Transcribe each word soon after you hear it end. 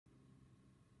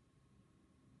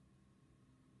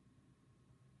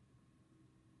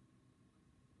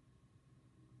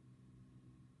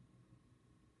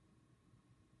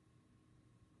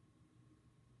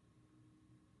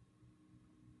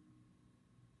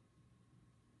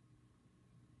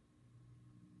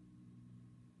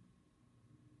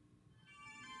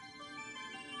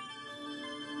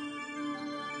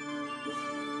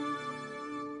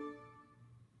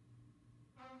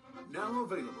Now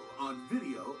available on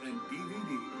video and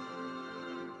DVD.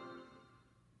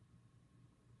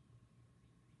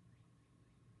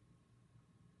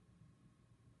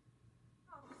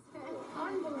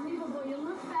 Unbelievable, you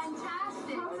look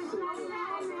fantastic.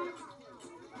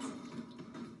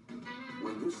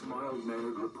 When this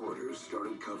mild-mannered reporter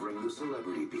started covering the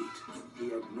celebrity beat, he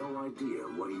had no idea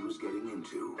what he was getting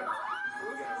into.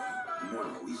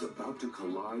 Now he's about to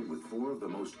collide with four of the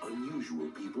most unusual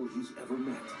people he's ever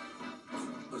met.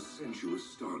 A sensuous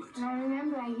starlet. And I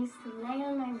remember I used to lay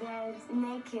on my bed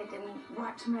naked and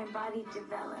watch my body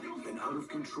develop. An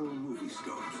out-of-control movie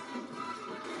star.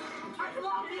 I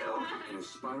love you! An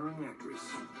aspiring actress.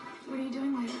 What are you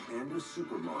doing with it? And a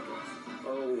supermodel.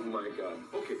 Oh my God.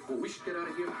 Okay, well, we should get out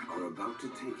of here. Are about to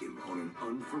take him on an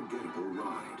unforgettable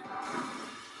ride.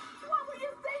 What were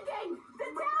you thinking? The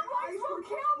tabloids will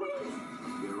kill me!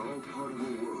 They're all part of a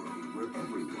world where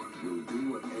everyone will do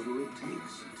whatever it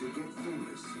takes to get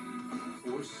famous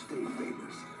or stay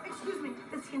famous. Excuse me,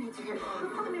 the skinheads are here. We're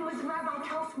coming in with the Rabbi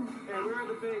Kaufman. Hey, where are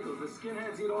the bagels? The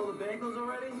skinheads eat all the bagels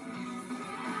already?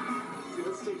 See,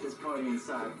 let's take this party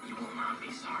inside. You will not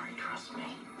be sorry, trust me.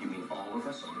 You mean all of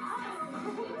us?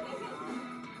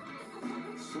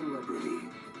 Celebrity.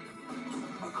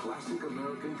 A classic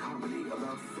American comedy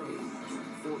about fame,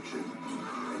 fortune,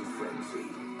 and frenzy.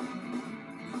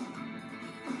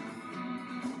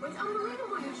 It's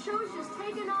unbelievable. Your show's just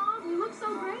taken off. You look so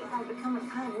great. I've become the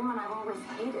kind of woman I've always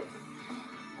hated.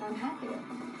 And I'm happier.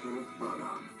 Kenneth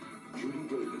Branagh, Judy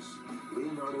Davis,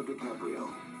 Leonardo DiCaprio,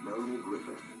 Melanie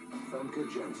Griffith,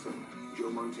 Famke Janssen, Joe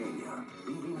Mantegna,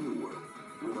 B.B. Newworth,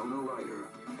 Winona Ryder,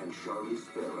 and Charlize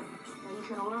Theron. And you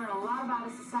can learn a lot about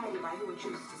a society by who it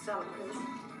chooses to celebrate.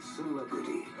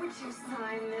 Celebrity. Would you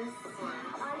sign this?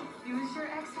 I use your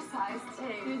exercise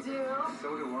tape. You do?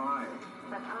 So do I.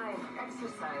 But I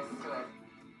exercise to it.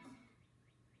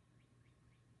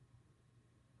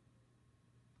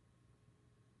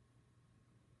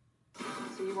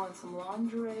 So you want some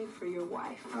lingerie for your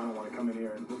wife? I don't want to come in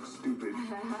here and look stupid.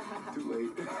 Too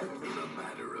late. In a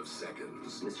matter of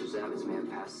seconds, Mr. Zavitz may have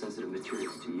passed sensitive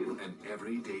materials to you. an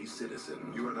everyday citizen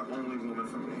You are the only woman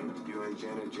for me. You ain't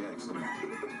Janet Jackson.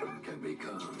 can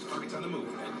become Targets on the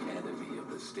Move, an enemy of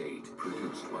the state.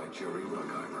 Produced by Jerry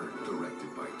Bruckheimer,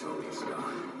 directed by Tony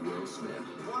Scott, Will Smith,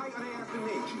 Why are they asking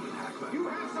me? Gene Hackman. You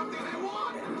have something they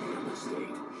want! Enemy of the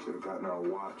state. Should have gotten our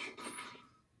watch.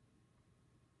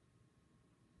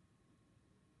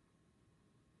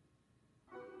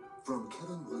 From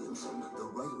Kevin Williamson, the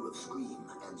writer of Scream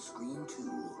and Scream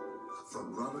 2.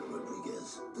 From Robert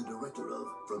Rodriguez, the director of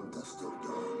From Dusk Till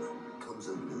Dawn, comes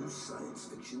a new science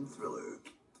fiction thriller.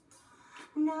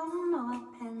 No more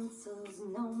pencils,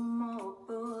 no more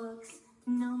books,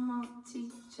 no more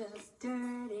teachers'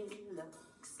 dirty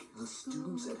looks. The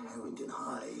students at Harrington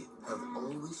High have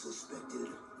always suspected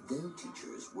their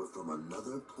teachers were from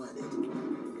another planet.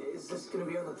 Is this going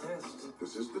to be on the test?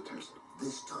 This is the test.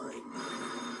 This time,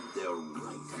 they're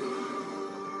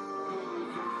right.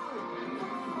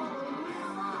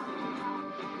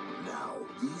 Now,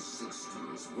 these 6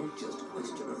 students won't just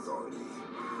question authority.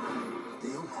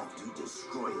 They'll have to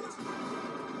destroy it.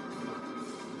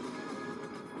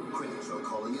 Critics are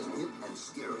calling it hip and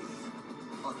scary.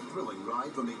 A thrilling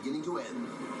ride from beginning to end.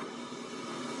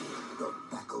 The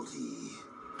Faculty.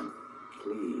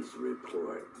 Please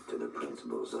report to the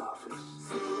principal's office.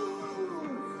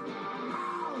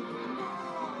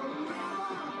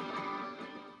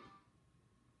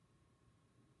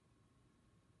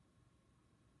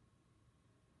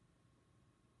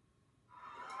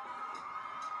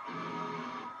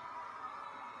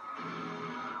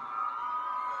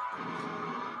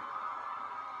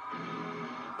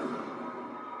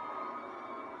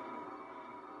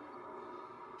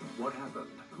 What happened?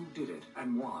 Who did it?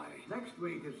 And why? Next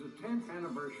week is the 10th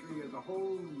anniversary of the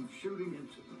whole shooting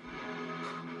incident.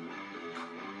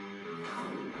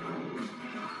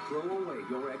 Throw away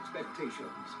your expectations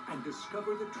and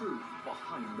discover the truth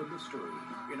behind the mystery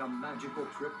in a magical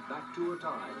trip back to a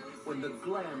time when the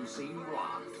glam scene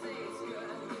rocked.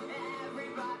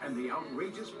 And the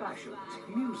outrageous fashions,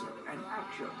 music, and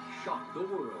action shocked the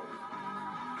world.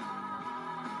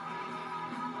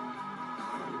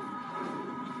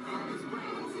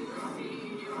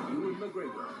 Ewan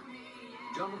McGregor,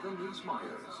 Jonathan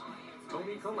Rhys-Meyers,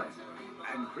 Toni Collette,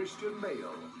 and Christian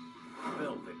Bale.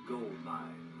 Velvet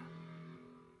Goldmine.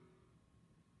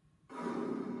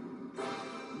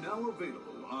 Now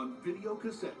available on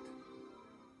Videocassette.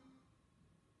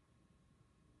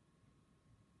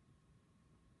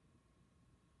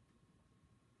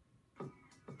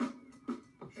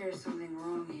 There's something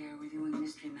wrong here with you and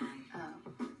Mystery Man.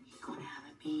 Oh, He's going to have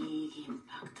it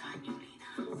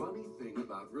Funny thing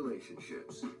about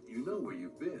relationships, you know where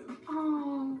you've been.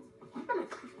 Oh.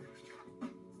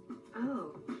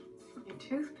 Oh. Your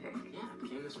toothpick. Yeah, it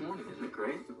came this morning. Isn't it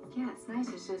great? Yeah, it's nice.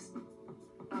 It's just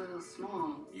a little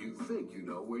small. You think you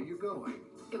know where you're going.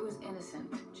 It was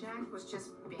innocent. Jack was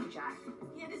just being Jack.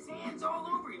 He had his hands all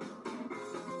over you.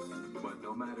 But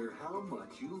no matter how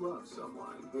much you love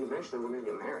someone, I mean, eventually we're gonna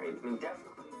get married. I mean,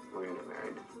 definitely we're gonna get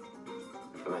married.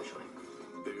 Eventually.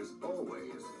 there's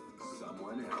always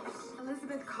someone else.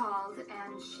 Elizabeth called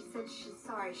and she said she's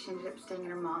sorry she ended up staying at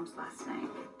her mom's last night.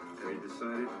 Have you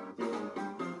decided?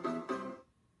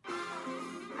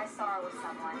 I saw her with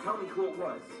someone. Tell me who it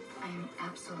was. I am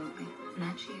absolutely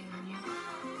not cheating on you.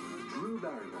 Drew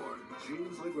Barrymore,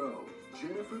 James LeGros,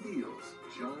 Jennifer Beals,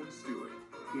 Jon Stewart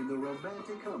in the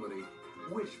romantic comedy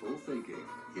Wishful Thinking.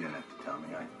 You didn't have to tell me.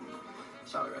 I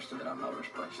saw the rest of it on Melrose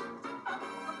Place.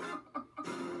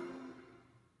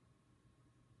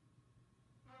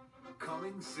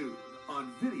 Coming soon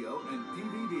on video and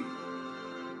DVD.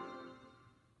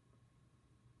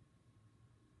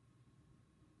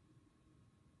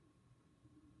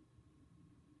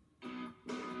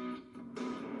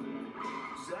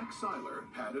 Zach Seiler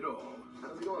had it all.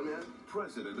 How's it going, man?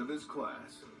 President of his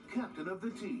class, captain of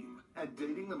the team, and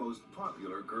dating the most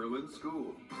popular girl in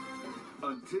school.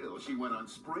 Until she went on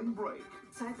spring break.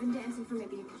 So I've been dancing for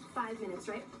maybe 5 minutes,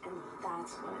 right? And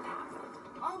that's when it happened.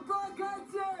 I'm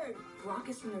broadcasting! Brock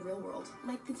is from the real world,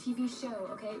 like the TV show,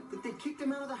 okay? But they kicked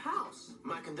him out of the house.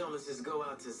 My condolences go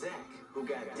out to Zach, who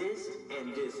got dissed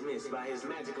and dismissed by his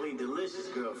magically delicious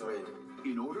girlfriend.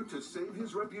 In order to save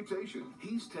his reputation,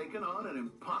 he's taken on an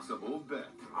impossible bet.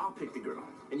 I'll pick the girl,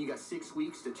 and you got 6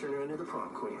 weeks to turn her into the prom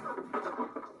queen.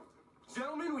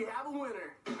 Gentlemen, we have a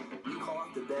winner. You call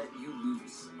off the bet, you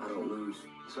lose. I don't lose.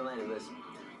 So, Lanny, listen.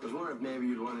 I was wondering if maybe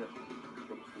you'd want to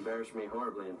embarrass me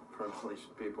horribly in front of all these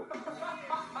people.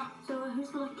 So who's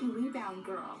the lucky rebound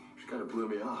girl? She kind of blew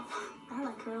me off. I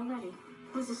like her already.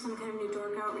 Was this some kind of new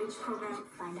dork outreach program?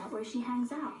 Find out where she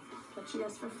hangs out, what she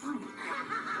does for fun.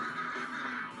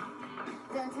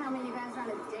 Don't tell me you guys are on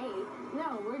a date.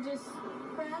 No, we're just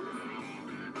friends.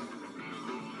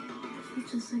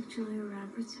 It's just like Julia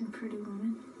Roberts in Pretty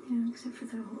Woman, except for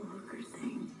the whole hooker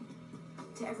thing.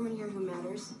 To everyone here who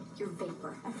matters, you're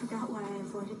vapor. I forgot why I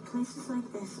avoided places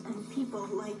like this and people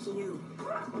like you.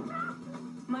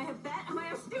 Am I a bet? Am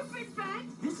I a stupid bet?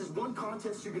 This is one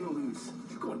contest you're gonna lose.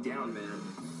 You're going down, man.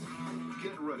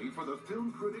 Get ready for the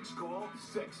film critics call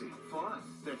sexy, fun,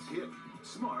 that's hip,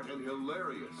 smart, and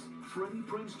hilarious. Freddie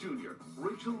Prinze Jr.,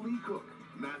 Rachel Lee Cook,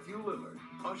 Matthew Lillard,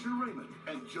 Usher Raymond,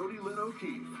 and Jodie Lynn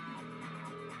O'Keefe.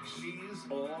 She's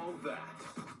all that.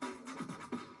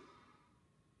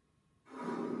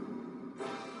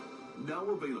 Now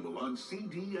available on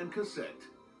CD and cassette.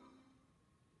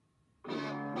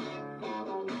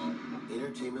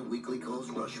 Entertainment Weekly calls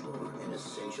Rushmore an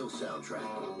essential soundtrack.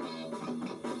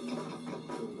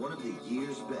 One of the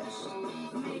year's best.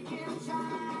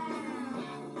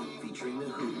 Featuring The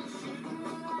Who's,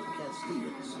 Cat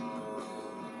Stevens,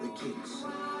 The Kinks,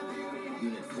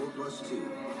 Unit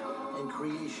 4+2, and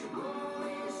Creation.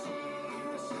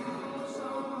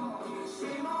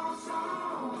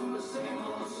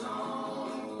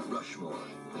 Rushmore.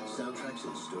 Soundtracks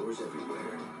in stores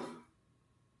everywhere.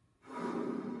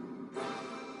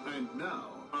 And now,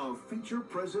 our feature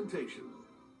presentation.